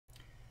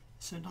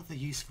So another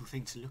useful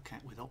thing to look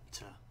at with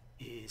Opta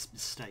is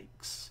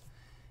mistakes,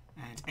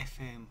 and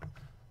FM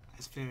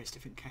has various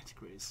different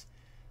categories,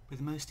 but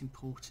the most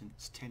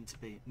important tend to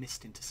be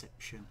missed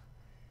interception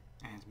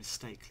and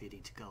mistake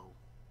leading to goal.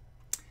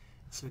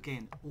 So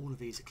again, all of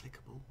these are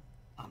clickable.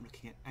 I'm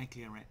looking at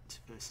Aguilera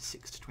versus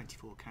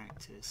 6to24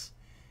 characters,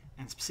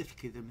 and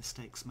specifically the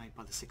mistakes made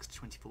by the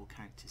 6to24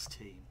 characters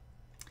team.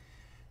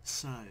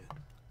 So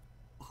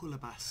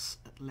Hulabas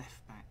at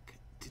left back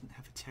didn't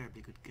have a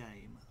terribly good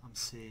game. I'm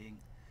seeing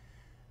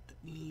at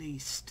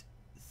least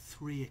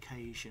 3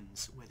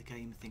 occasions where the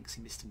game thinks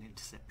he missed an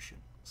interception.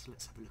 So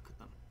let's have a look at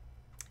them.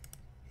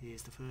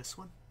 Here's the first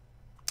one.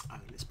 Oh,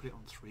 let's put it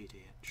on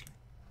 3D actually.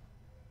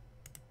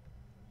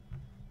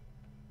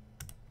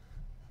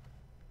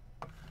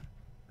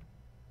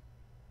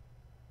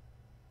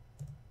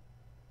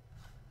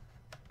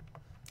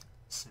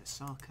 So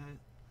Sarko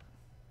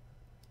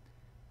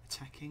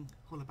attacking,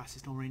 Holobas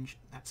is in orange,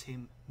 that's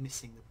him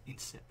missing the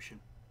interception.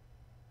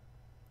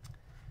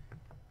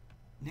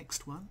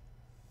 Next one,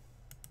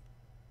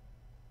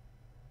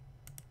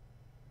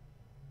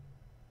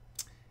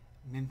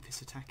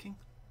 Memphis attacking,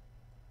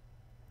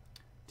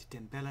 to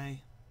Dembele,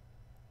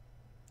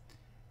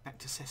 back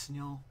to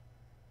Sessegnon,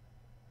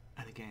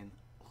 and again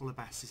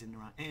Holobas is in the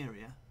right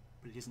area,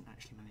 but he doesn't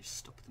actually manage to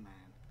stop the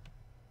man.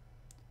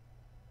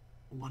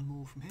 One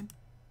more from him.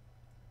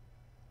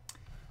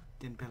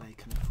 Dembele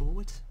coming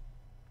forward.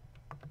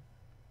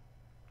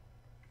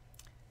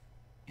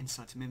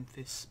 Inside to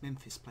Memphis.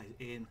 Memphis plays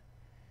it in.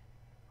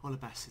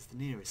 Holobas is the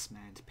nearest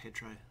man to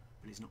Pedro,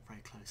 but he's not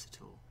very close at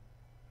all.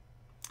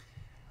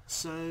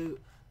 So,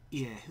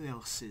 yeah, who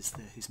else is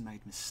there who's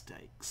made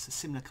mistakes? A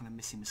similar kind of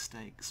missing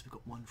mistakes. We've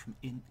got one from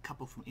a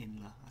couple from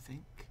Inler, I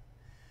think.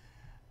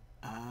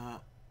 And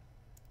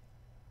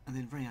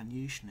then very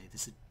unusually,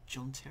 there's a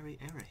John Terry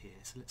error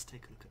here. So let's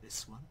take a look at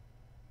this one.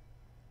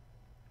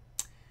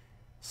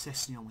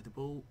 Sessegnon with the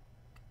ball.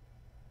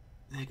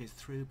 There goes the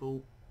through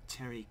ball.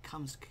 Terry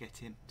comes to get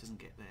him, doesn't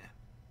get there.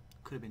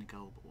 Could have been a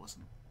goal, but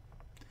wasn't.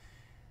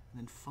 And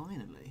then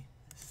finally,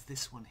 there's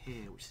this one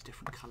here, which is a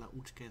different colour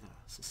altogether.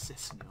 So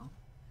Sessegnon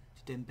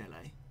to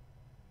Dembele.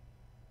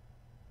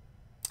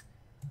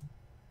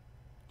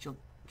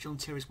 John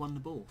Terry's won the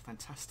ball.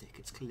 Fantastic.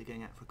 It's clearly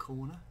going out for a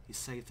corner. He's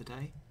saved the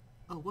day.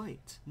 Oh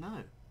wait,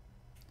 no.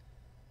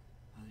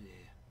 Oh dear.